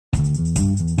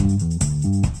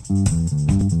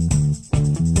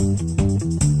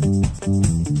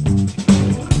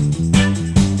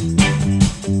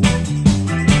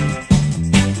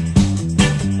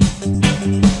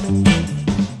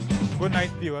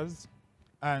viewers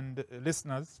and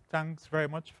listeners. Thanks very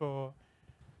much for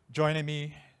joining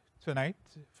me tonight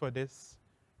for this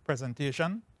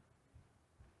presentation.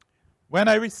 When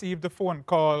I received a phone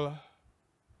call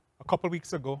a couple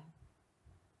weeks ago,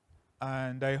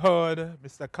 and I heard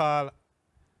Mr. Carl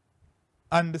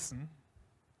Anderson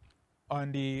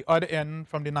on the other end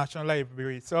from the National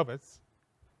Library Service,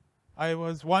 I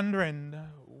was wondering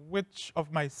which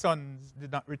of my sons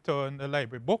did not return the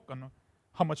library book and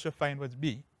how much the fine would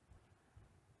be.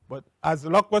 But as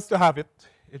luck was to have it,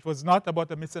 it was not about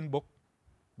a missing book,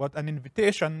 but an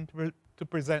invitation to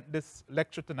present this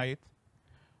lecture tonight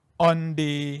on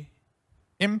the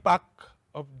impact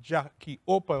of Jackie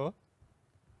Opel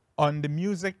on the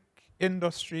music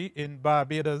industry in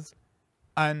Barbados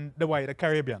and the wider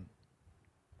Caribbean.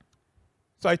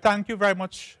 So I thank you very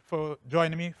much for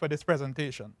joining me for this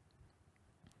presentation.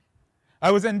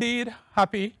 I was indeed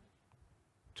happy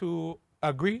to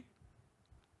agree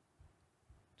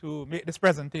to make this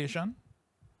presentation,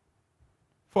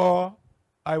 for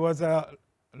I was a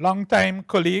longtime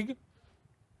colleague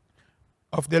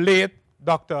of the late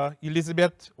Dr.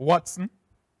 Elizabeth Watson,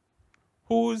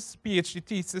 whose PhD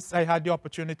thesis I had the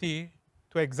opportunity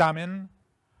to examine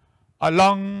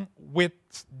along with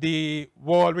the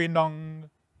world-renowned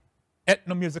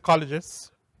ethnomusicologist,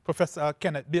 Professor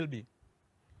Kenneth Bilby.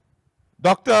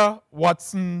 Dr.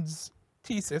 Watson's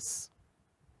thesis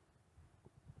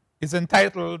is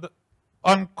entitled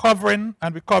Uncovering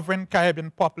and Recovering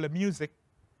Caribbean Popular Music,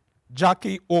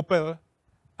 Jackie Opel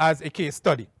as a Case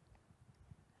Study.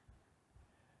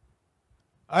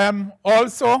 I am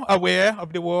also aware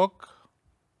of the work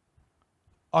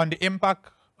on the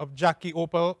impact of Jackie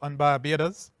Opel on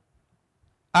Barbados,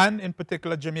 and in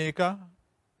particular Jamaica,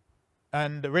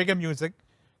 and reggae music,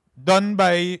 done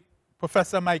by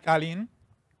Professor Mike Allen,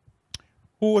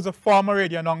 who was a former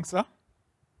radio announcer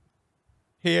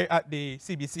here at the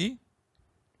CBC,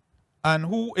 and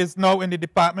who is now in the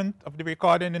Department of the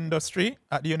Recording Industry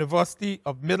at the University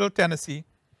of Middle Tennessee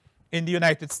in the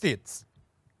United States.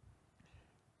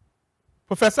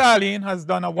 Professor Allen has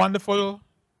done a wonderful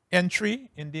entry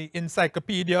in the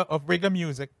Encyclopedia of Reggae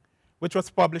Music, which was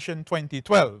published in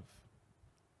 2012.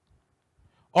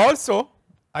 Also,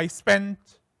 I spent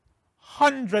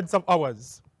hundreds of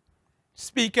hours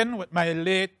speaking with my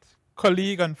late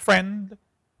colleague and friend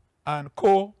and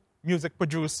co-music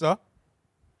producer,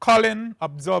 Colin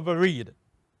Observer Reed.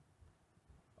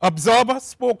 Observer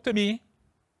spoke to me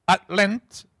at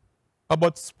length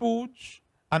about Spooge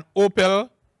and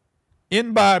Opel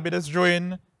in Barbados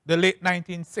during the late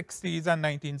 1960s and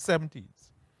 1970s.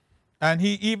 And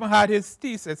he even had his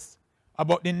thesis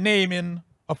about the naming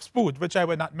of Spooge, which I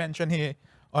will not mention here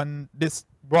on this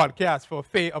broadcast for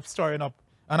fear of stirring up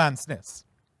an ant's nest.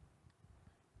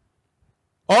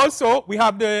 Also, we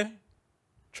have the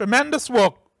tremendous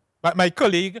work by my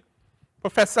colleague,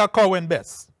 Professor Corwin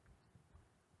Best,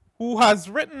 who has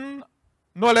written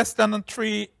no less than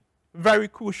 3 very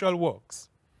crucial works: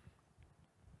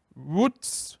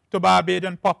 Roots to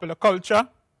Barbadian Popular Culture,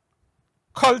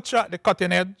 Culture at the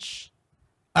Cutting Edge,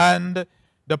 and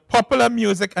the Popular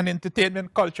Music and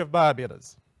Entertainment Culture of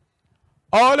Barbados.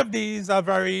 All of these are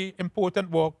very important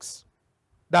works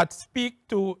that speak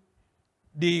to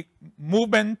the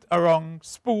movement around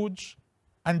Spooge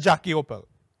and Jackie Opel.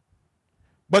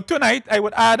 But tonight I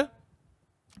would add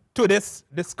to this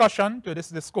discussion, to this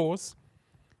discourse,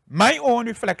 my own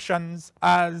reflections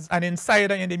as an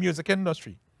insider in the music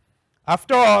industry.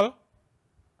 After all,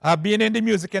 I've been in the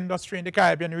music industry in the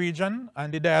Caribbean region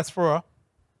and the diaspora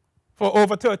for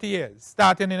over 30 years,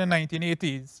 starting in the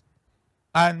 1980s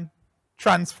and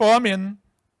transforming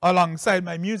alongside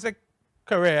my music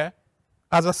career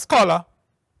as a scholar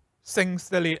since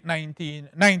the late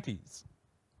 1990s.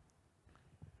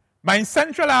 My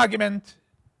central argument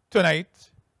tonight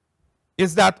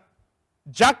is that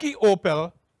Jackie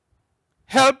Opel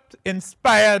helped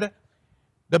inspire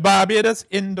the Barbados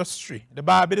industry, the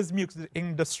Barbados music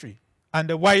industry, and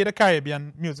the wider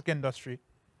Caribbean music industry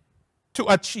to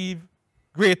achieve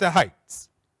greater heights.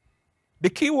 The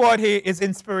key word here is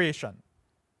inspiration.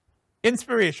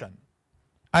 Inspiration.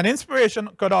 And inspiration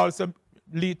could also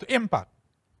lead to impact.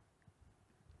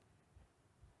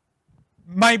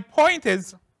 My point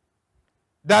is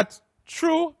that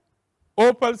through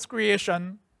Opel's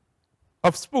creation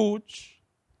of Spooge,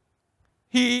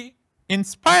 he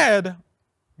inspired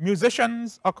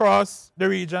musicians across the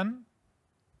region,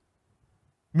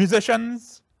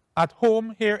 musicians at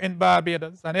home here in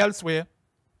Barbados and elsewhere,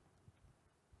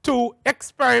 to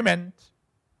experiment,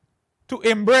 to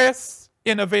embrace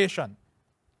innovation.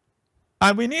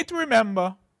 And we need to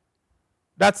remember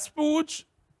that Spooge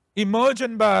emerged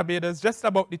in Barbados just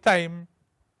about the time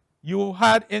you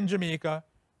had in Jamaica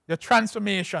the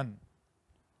transformation.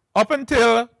 Up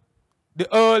until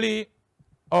the early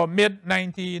or mid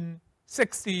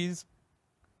 1960s,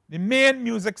 the main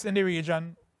musics in the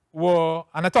region were,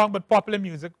 and I talk about popular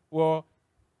music, were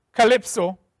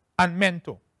calypso and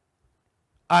mento.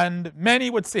 And many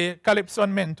would say calypso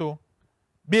and mento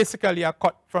basically are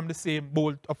cut from the same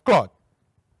bolt of cloth.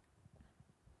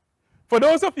 For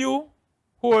those of you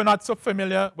who are not so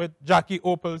familiar with Jackie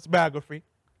Opel's biography,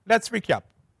 let's recap.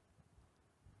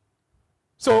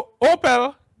 So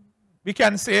Opel, we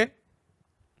can say,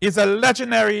 is a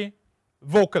legendary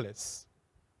vocalist.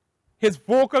 His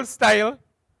vocal style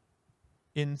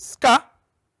in ska,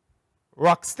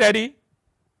 rocksteady,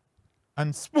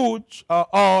 and spooge are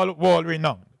all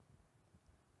world-renowned.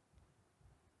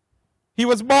 He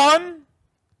was born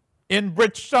in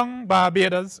Bridgetown,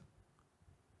 Barbados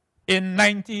in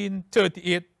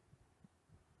 1938.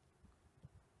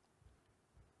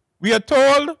 We are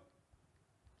told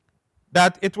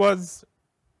that it was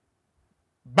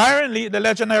Byron Lee, the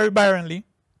legendary Byron Lee,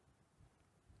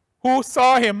 who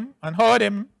saw him and heard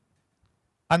him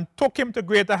and took him to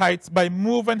greater heights by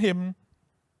moving him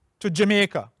to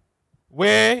Jamaica,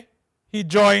 where he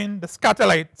joined the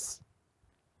Scatterlights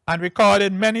and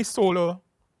recorded many solo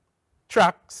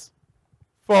tracks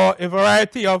for a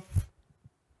variety of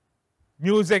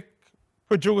music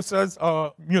producers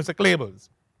or music labels.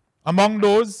 Among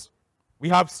those, we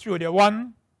have Studio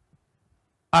One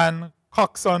and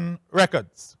Coxon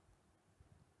Records.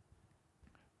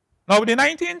 Now, the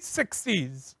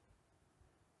 1960s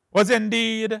was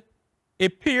indeed a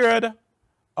period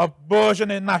of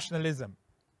burgeoning nationalism.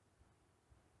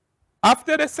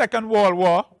 After the Second World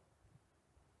War,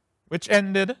 which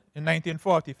ended in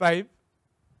 1945,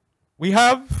 we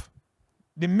have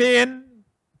the main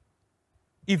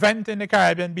event in the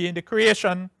Caribbean being the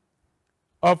creation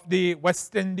of the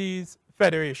West Indies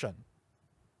Federation.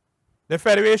 The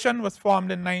Federation was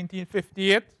formed in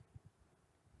 1958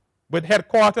 with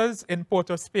headquarters in Port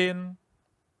of Spain,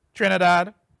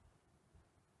 Trinidad.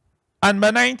 And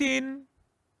by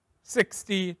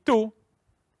 1962,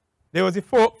 there was a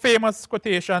famous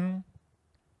quotation,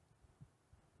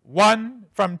 1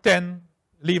 from 10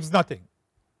 leaves nothing.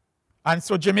 And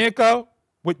so Jamaica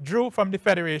withdrew from the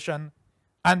Federation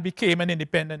and became an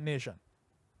independent nation.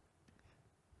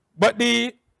 But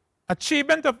the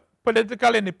achievement of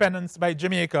political independence by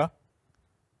Jamaica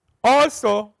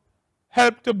also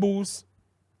helped to boost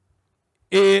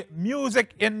a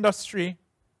music industry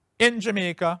in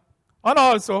Jamaica, and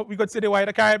also we could say the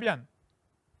wider Caribbean.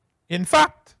 In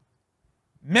fact,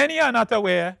 many are not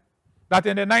aware that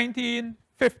in the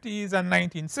 1950s and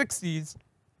 1960s,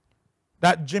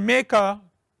 that Jamaica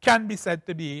can be said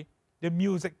to be the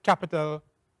music capital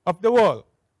of the world.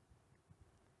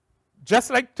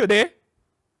 Just like today,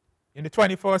 in the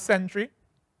 21st century,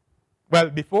 well,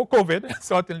 before COVID,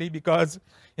 certainly, because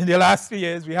in the last 3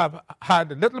 years we have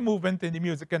had a little movement in the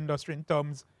music industry in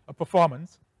terms of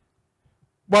performance.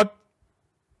 But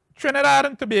Trinidad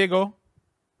and Tobago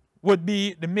would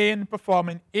be the main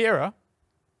performing era,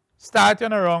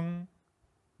 starting around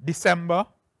December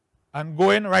and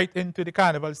going right into the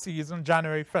carnival season,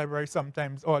 January, February,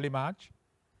 sometimes early March.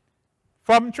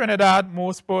 From Trinidad,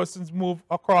 most persons move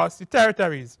across the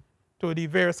territories to the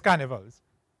various carnivals.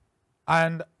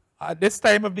 And at this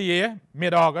time of the year,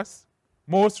 mid-August,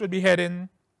 most will be heading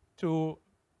to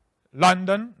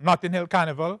London, Notting Hill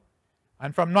Carnival.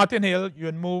 And from Notting Hill, you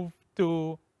would move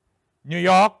to New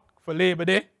York for Labor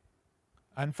Day.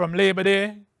 And from Labor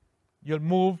Day, you'll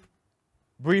move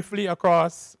briefly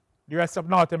across the rest of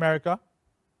North America.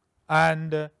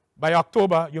 And by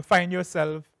October, you find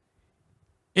yourself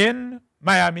in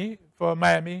Miami for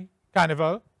Miami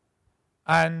Carnival.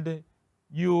 And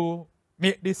you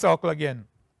make the circle again.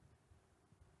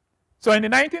 So in the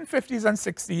 1950s and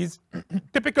 60s,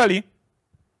 typically,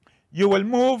 you will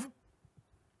move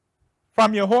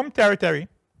from your home territory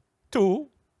to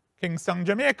Kingston,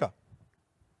 Jamaica.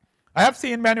 I have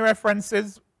seen many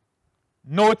references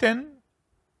noting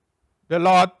the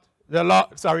Lord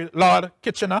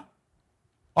Kitchener,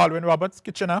 Alwyn Roberts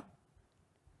Kitchener,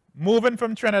 moving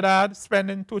from Trinidad,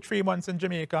 spending 2-3 months in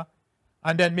Jamaica,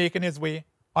 and then making his way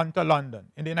onto London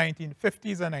in the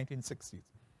 1950s and 1960s.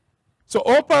 So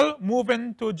Opel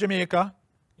moving to Jamaica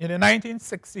in the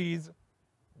 1960s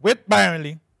with Byron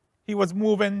Lee, he was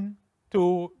moving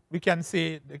to, we can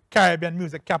say, the Caribbean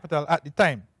music capital at the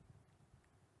time.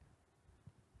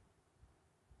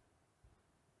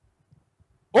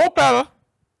 Opel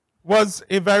was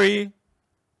a very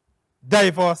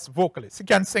diverse vocalist. He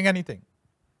can sing anything.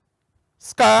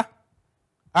 Ska,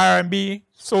 R&B,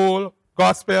 soul,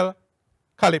 gospel,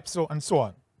 calypso, and so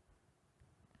on.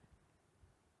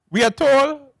 We are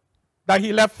told that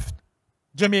he left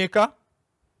Jamaica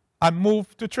and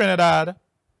moved to Trinidad,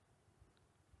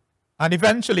 and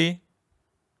eventually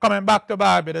coming back to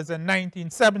Barbados in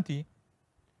 1970,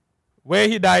 where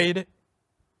he died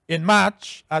in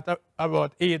March at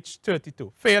about age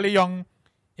 32, fairly young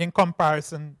in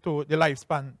comparison to the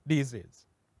lifespan these days.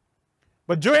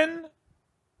 But during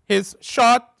his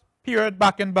short period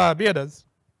back in Barbados,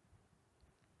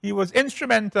 he was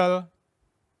instrumental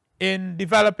in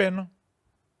developing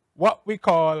what we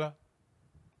call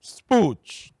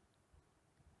spooge.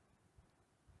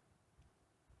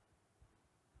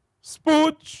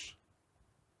 Spooge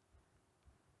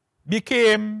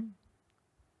became,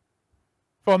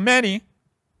 for many,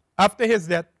 after his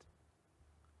death,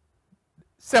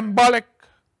 symbolic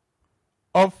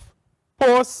of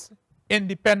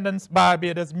post-independence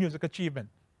Barbados music achievement.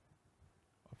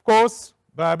 Of course,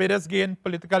 Barbados gained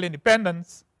political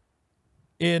independence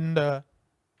in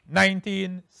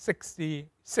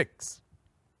 1966.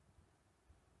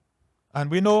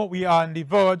 And we know we are on the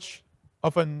verge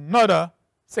of another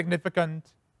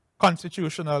significant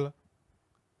constitutional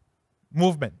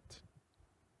movement.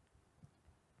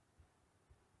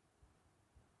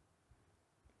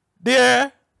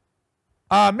 There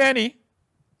are many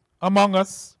among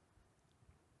us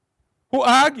who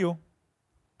argue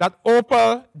that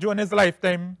Opel, during his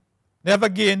lifetime, never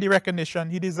gained the recognition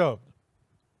he deserved.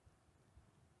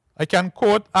 I can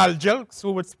quote Al Jelks,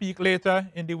 who would speak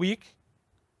later in the week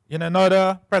in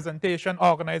another presentation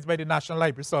organized by the National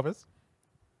Library Service.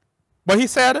 But he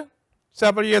said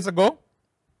several years ago,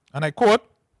 and I quote,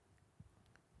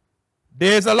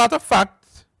 "There is a lot of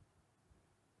fact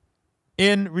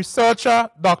in researcher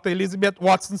Dr. Elizabeth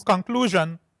Watson's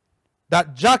conclusion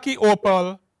that Jackie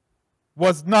Opel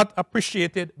was not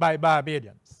appreciated by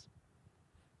Barbadians."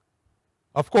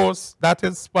 Of course, that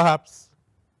is perhaps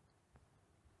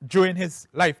during his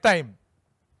lifetime.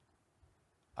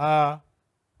 I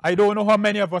don't know how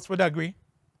many of us would agree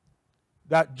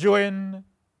that during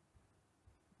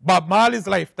Bob Marley's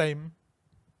lifetime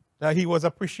that he was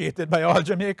appreciated by all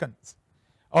Jamaicans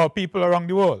or people around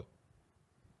the world.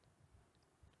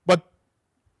 But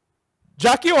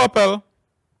Jackie Opel,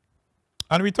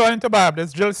 and returning to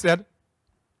Barbados, Jill said,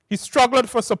 he struggled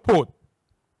for support.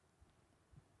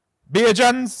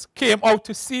 Bajans came out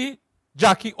to see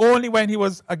Jackie only when he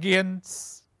was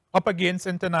up against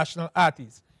international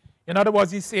artists. In other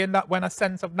words, he's saying that when a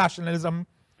sense of nationalism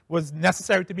was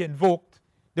necessary to be invoked,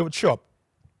 they would show up.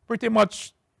 Pretty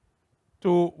much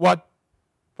to what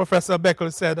Professor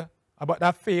Beckel said about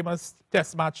that famous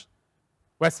test match,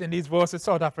 West Indies versus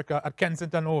South Africa at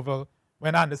Kensington Oval,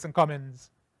 when Anderson Cummins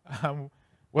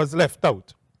was left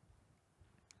out.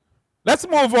 Let's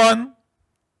move on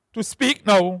to speak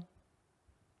now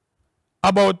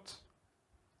about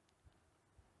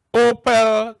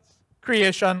Opel's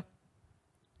creation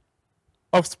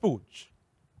of spooge.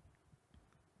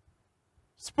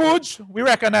 Spooge, we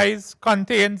recognize,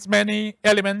 contains many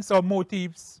elements or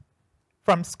motifs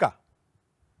from ska.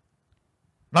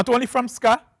 Not only from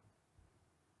ska,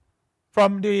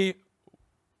 from the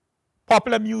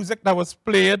popular music that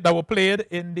were played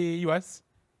in the US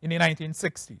in the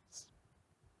 1960s.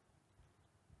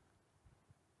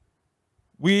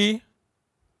 We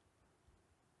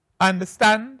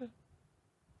understand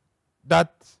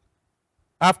that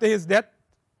after his death,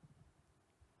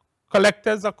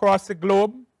 collectors across the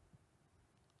globe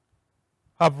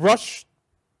had rushed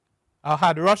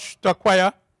to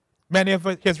acquire many of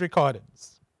his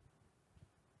recordings.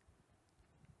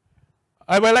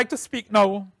 I would like to speak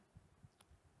now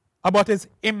about his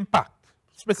impact,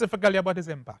 specifically about his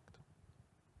impact.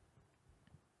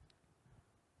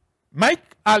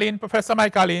 Mike Allen, Professor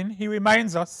Mike Allen, he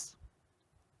reminds us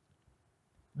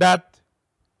that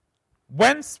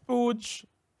when spooge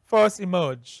first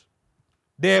emerged,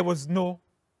 there was no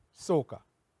soca.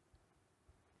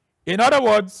 In other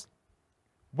words,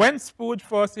 when spooge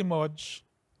first emerged,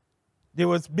 there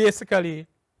was basically,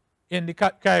 in the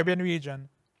Caribbean region,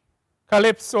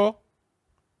 calypso,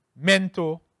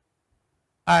 mento,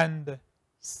 and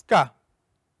ska.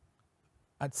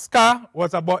 And ska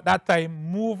was about that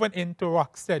time moving into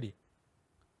rocksteady.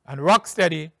 And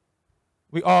rocksteady,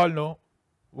 we all know,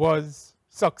 was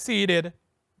succeeded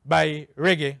by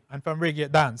reggae, and from reggae,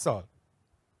 dancehall.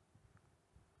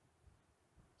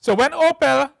 So when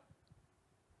Opel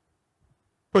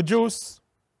produced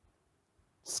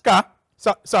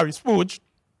spooge,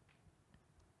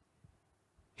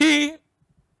 he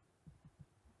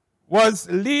was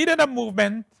leading a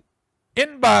movement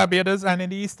in Barbados and in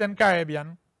the Eastern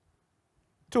Caribbean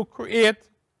to create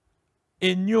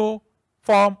a new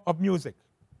form of music,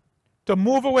 to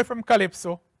move away from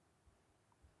calypso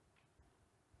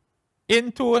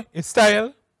into a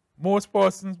style most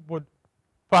persons would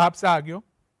perhaps argue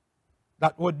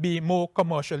that would be more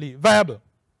commercially viable.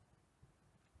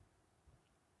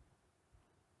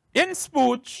 In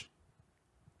Spooge,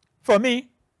 for me,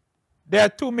 there are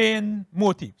two main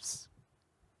motifs.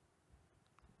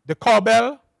 The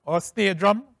cowbell or snare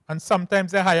drum, and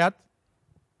sometimes the hi-hat,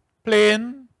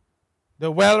 playing the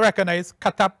well-recognized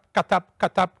katap, katap,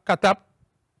 katap, katap,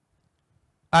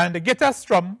 and the guitar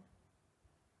strum,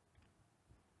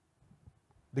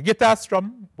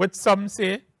 which some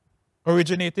say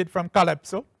originated from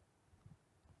calypso.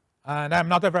 And I'm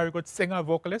not a very good singer,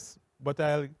 vocalist, but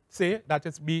I'll say that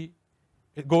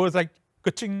it goes like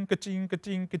ka-ching, ka-ching,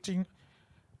 ka-ching, ka-ching,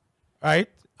 right?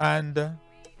 And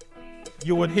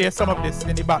you would hear some of this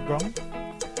in the background.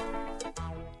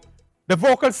 The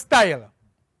vocal style,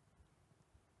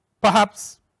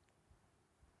 perhaps,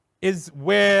 is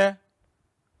where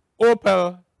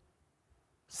Opel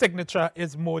signature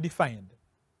is more defined.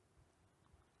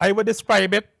 I would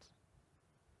describe it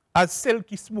as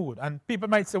silky smooth. And people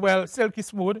might say, well, silky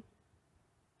smooth,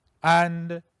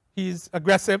 and he's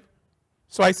aggressive.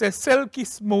 So I say silky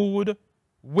smooth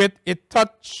with a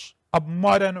touch of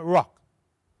modern rock.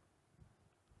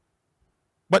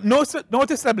 But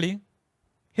noticeably,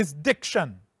 his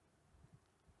diction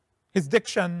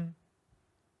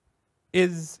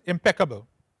is impeccable.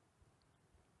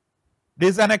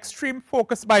 There's an extreme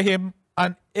focus by him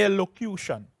on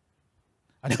elocution.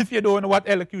 And if you don't know what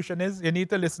elocution is, you need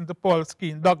to listen to Paul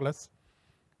Skeen Douglas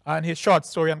and his short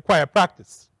story on choir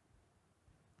practice.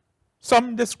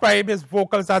 Some describe his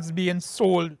vocals as being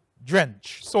soul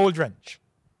drenched.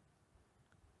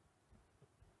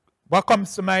 What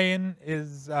comes to mind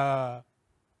is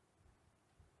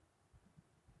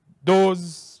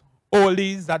those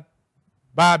oldies that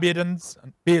Barbadians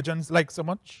and Bajans like so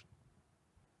much.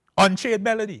 Unchained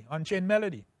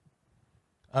Melody.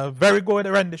 A very good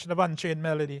rendition of Unchained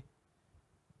Melody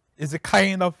is the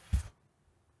kind of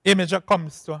image that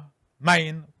comes to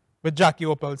mind with Jackie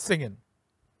Opel singing.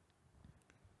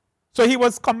 So he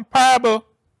was comparable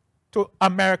to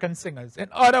American singers. In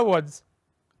other words,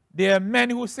 there are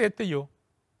many who say to you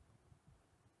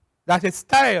that his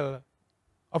style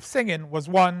of singing was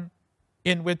one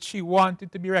in which he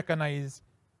wanted to be recognized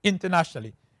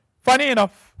internationally. Funny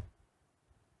enough,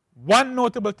 one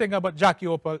notable thing about Jackie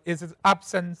Opel is his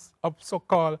absence of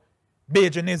so-called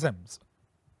Bajanisms.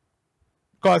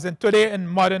 Because today in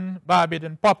modern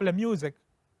Barbadian popular music,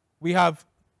 we have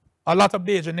a lot of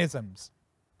Bajanisms.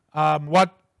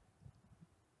 What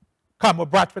Campbell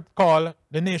Bradford called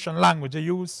the nation language, the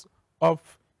use of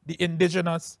the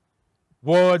indigenous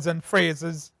words and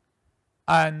phrases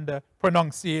and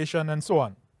pronunciation and so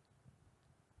on.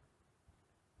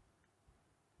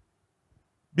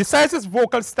 Besides his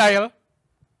vocal style,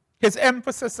 his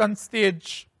emphasis on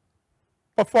stage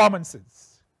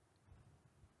performances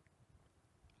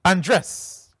and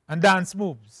dress and dance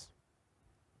moves.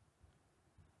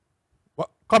 What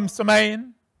comes to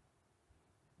mind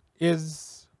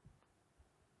is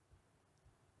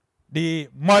the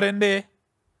modern day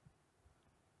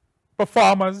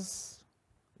performers,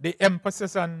 the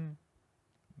emphasis on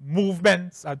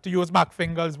movements, to use Mark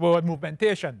Fingal's word,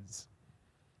 movementations.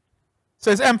 So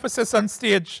his emphasis on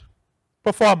stage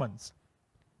performance.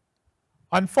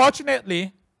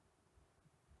 Unfortunately,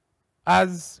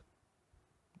 as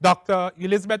Dr.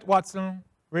 Elizabeth Watson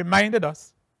reminded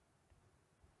us,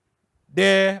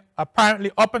 there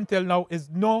apparently up until now is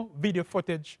no video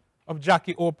footage of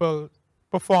Jackie Opel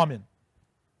performing.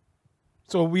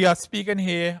 So we are speaking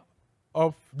here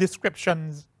of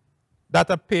descriptions that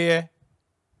appear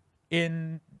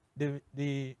in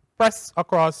the press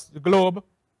across the globe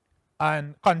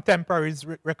and contemporaries'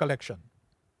 recollection.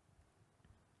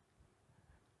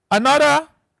 Another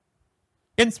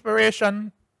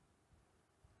inspiration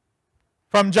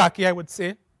from Jackie, I would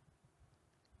say,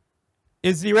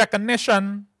 is the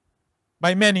recognition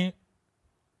by many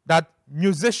that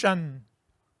musician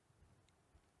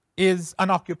is an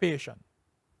occupation.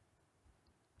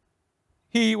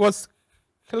 He was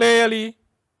clearly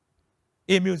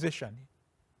a musician.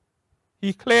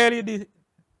 He clearly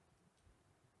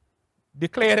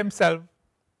declared himself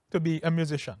to be a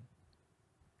musician.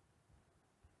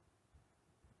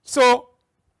 So,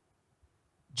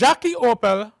 Jackie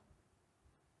Opel,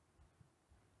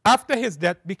 after his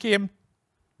death, became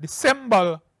the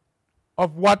symbol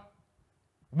of what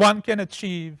one can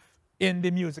achieve in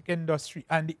the music industry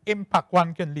and the impact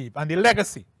one can leave and the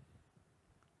legacy.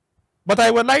 But I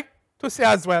would like to say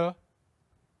as well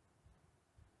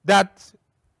that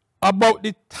about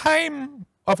the time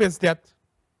of his death,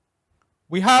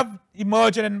 we have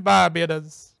emerging in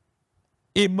Barbados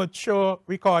a mature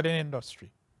recording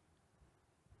industry.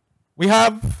 We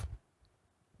have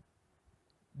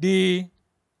the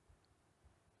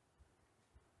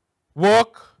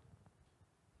work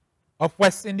of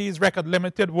West Indies Record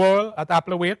Limited World at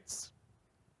Opel Waits,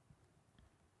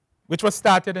 which was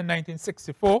started in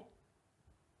 1964.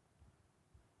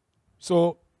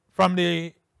 So from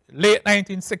the late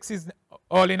 1960s,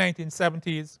 early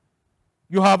 1970s,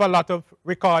 you have a lot of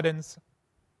recordings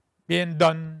being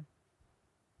done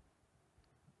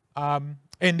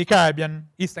in the Caribbean,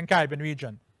 Eastern Caribbean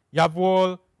region. You have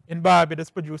World in Barbados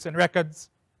producing records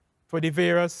for the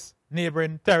various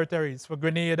neighboring territories, for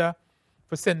Grenada,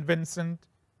 for St. Vincent,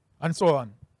 and so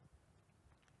on.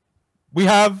 We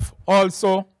have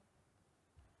also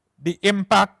the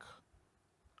impact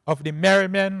of the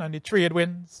Merrymen and the trade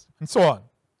winds, and so on.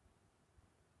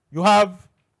 You have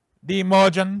the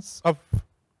emergence of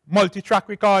multi-track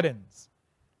recordings.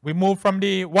 We moved from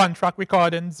the one-track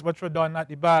recordings, which were done at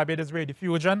the Barbados Radio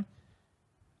Fusion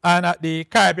and at the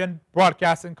Caribbean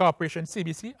Broadcasting Corporation,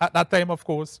 CBC, at that time, of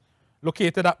course,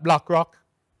 located at Black Rock,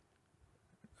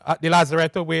 at the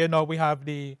Lazaretto, where now we have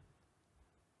the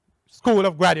School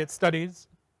of Graduate Studies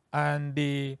and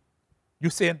the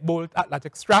Usain Bolt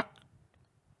Athletics Track.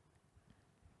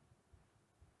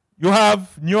 You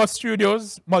have newer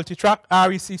studios, multi-track,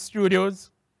 REC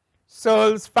Studios,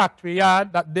 Searles Factory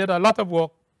Yard that did a lot of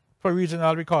work for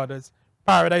regional recorders,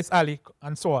 Paradise Alley,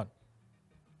 and so on.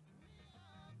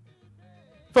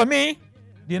 For me,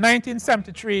 the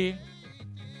 1973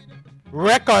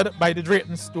 record by the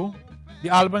Draytons too, the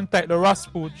album titled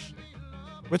Raspooch,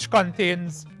 which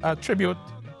contains a tribute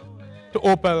to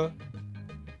Opel,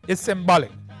 is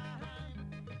symbolic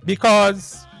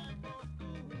because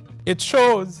it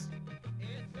shows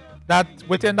that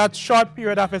within that short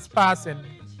period of his passing,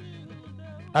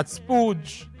 that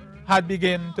Spooge had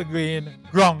begun to gain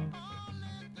ground,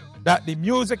 that the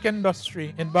music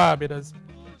industry in Barbados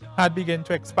had begun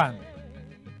to expand.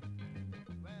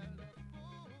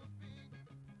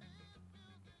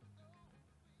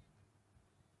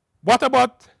 What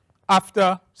about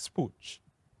after Spooge?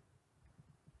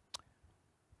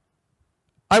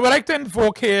 I would like to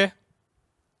invoke here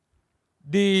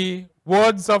the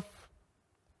words of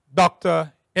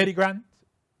Dr. Eddie Grant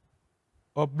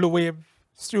of Blue Wave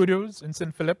Studios in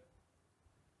St. Philip.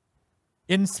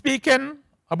 In speaking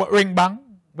about Ring Bang,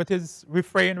 with his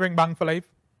refrain, Ring Bang for Life,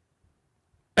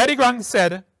 Eddie Grant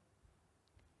said,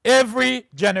 every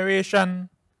generation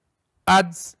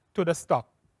adds to the stock.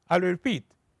 I'll repeat.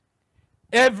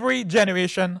 Every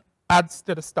generation adds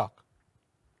to the stock.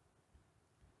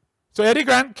 So Eddie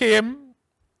Grant came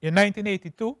in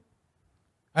 1982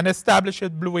 and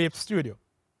established Blue Wave Studio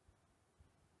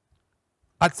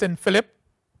at St. Philip,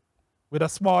 with a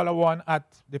smaller one at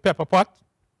the Pepper Pot.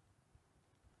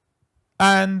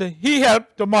 And he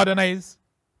helped to modernize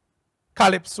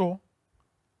calypso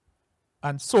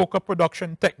and soca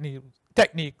production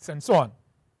techniques and so on.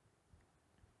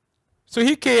 So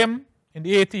he came in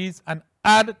the 80s and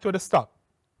added to the stock.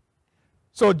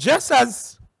 So just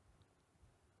as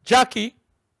Jackie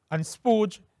and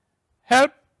Spooge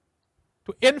helped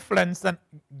to influence and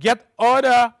get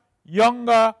other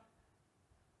younger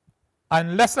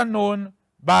and lesser known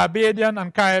Barbadian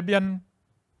and Caribbean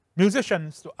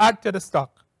musicians to add to the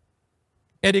stock,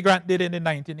 Eddie Grant did in the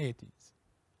 1980s.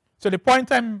 So the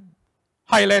point I'm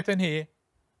highlighting here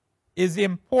is the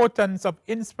importance of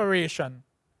inspiration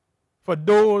for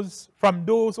those, from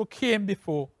those who came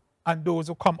before and those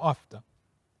who come after.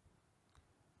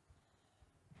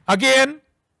 Again,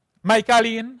 Mike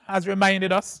Allen has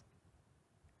reminded us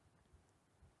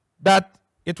that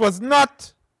it was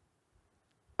not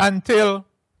until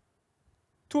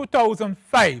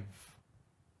 2005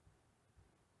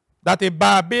 that a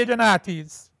Barbadian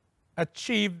artist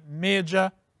achieved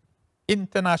major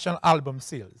international album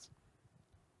sales.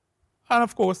 And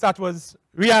of course, that was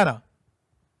Rihanna.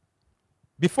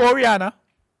 Before Rihanna,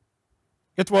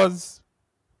 it was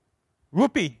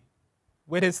Rupee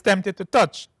with his Tempted to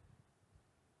Touch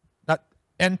that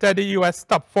entered the US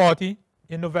top 40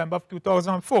 in November of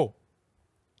 2004.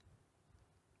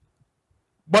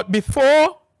 But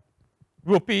before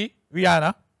Rupee,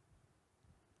 Rihanna,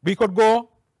 we could go,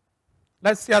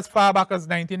 let's say, as far back as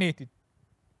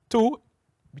 1982,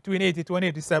 between 82 and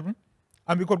 87,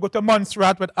 and we could go to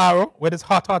Montserrat with Arrow, with his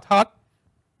Hot, Hot, Hot,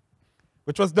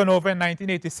 which was done over in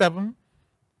 1987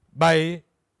 by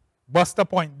Buster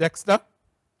Poindexter,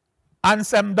 and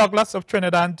Sam Douglas of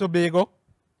Trinidad and Tobago,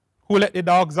 Who Let the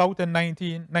Dogs Out in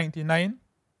 1999,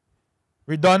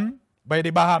 redone by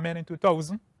the Bahamen in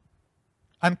 2000,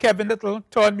 and Kevin Little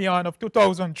turned me on of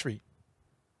 2003.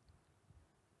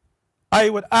 I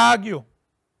would argue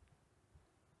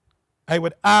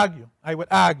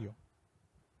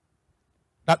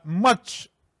that much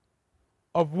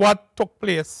of what took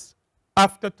place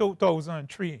after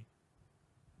 2003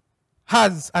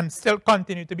 has and still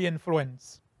continue to be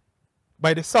influenced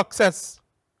by the success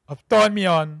of Turn Me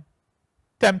On,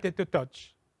 Tempted to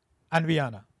Touch, and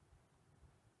Rihanna.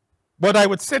 But I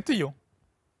would say to you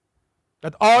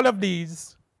that all of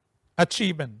these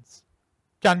achievements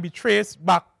can be traced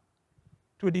back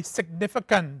to the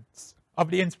significance of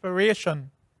the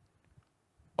inspiration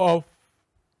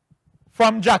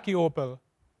from Jackie Opel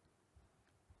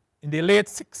in the late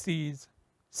 60s,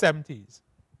 70s.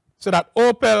 So that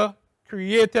Opel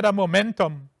created a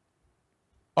momentum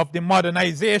of the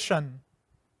modernization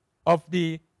of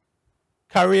the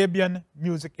Caribbean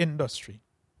music industry.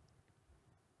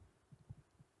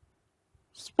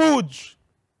 Spooge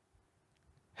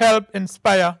helped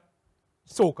inspire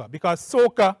soca, because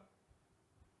soca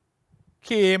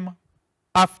came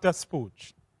after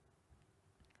Spooge.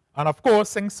 And of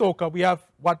course, in soca, we have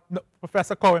what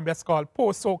Professor Cohen best called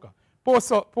post-soca.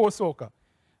 Post-soca.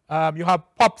 You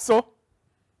have pop-so,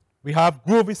 we have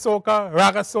groovy soca,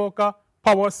 raga soca,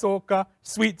 power soca,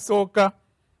 sweet soca,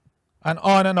 and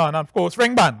on and on. And of course,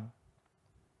 ring band.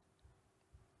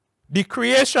 The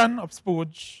creation of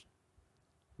Spooge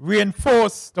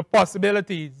reinforced the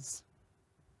possibilities,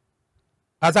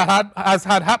 as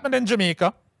had happened in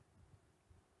Jamaica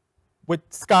with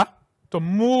ska, to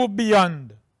move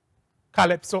beyond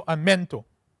calypso and mento.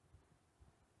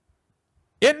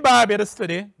 In Barbados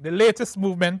today, the latest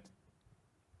movement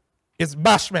is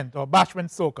bashment, or bashment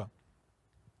soca.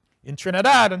 In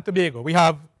Trinidad and Tobago, we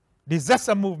have the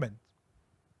Zessa movement.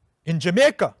 In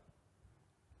Jamaica,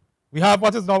 we have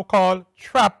what is now called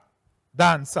trap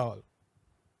dancehall.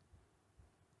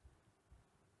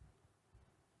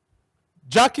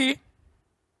 Jackie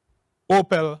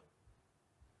Opel,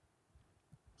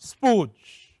 Spooge,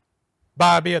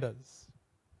 Barbados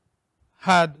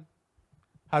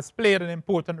has played an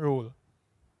important role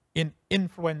in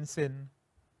influencing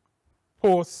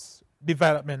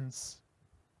post-developments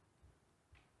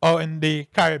or in the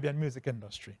Caribbean music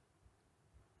industry.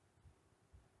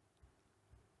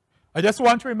 I just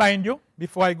want to remind you,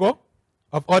 before I go,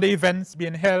 of other events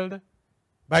being held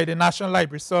by the National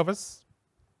Library Service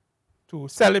to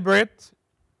celebrate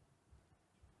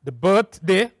the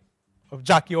birthday of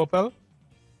Jackie Opel.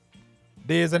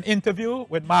 There is an interview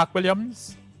with Mark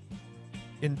Williams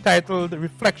entitled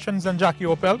Reflections on Jackie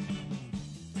Opel,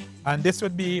 and this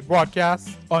would be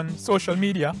broadcast on social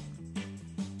media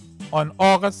on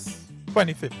August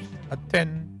 25th at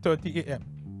 10:30 a.m.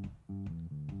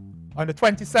 On the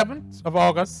 27th of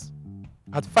August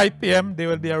at 5 p.m. there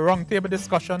will be a roundtable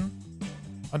discussion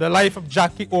on the life of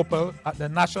Jackie Opel at the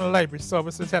National Library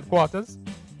Services headquarters,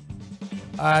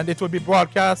 and it will be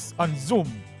broadcast on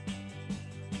Zoom.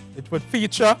 It would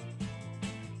feature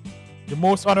the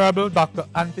Most Honorable Dr.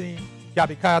 Anthony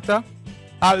Gabby Carter,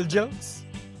 Al Gills,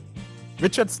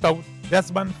 Richard Stout,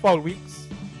 Desmond Fallweeks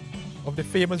of the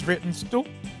famous Drayton's 2,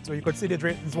 so you could see the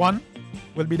Drayton's 1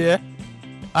 will be there,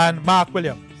 and Mark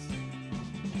Williams.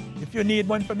 If you need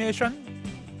more information,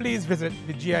 please visit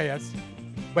the GIS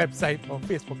website or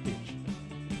Facebook page.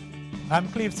 I'm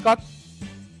Cleve Scott,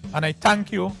 and I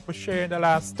thank you for sharing the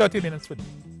last 30 minutes with me.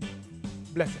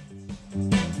 Blessings.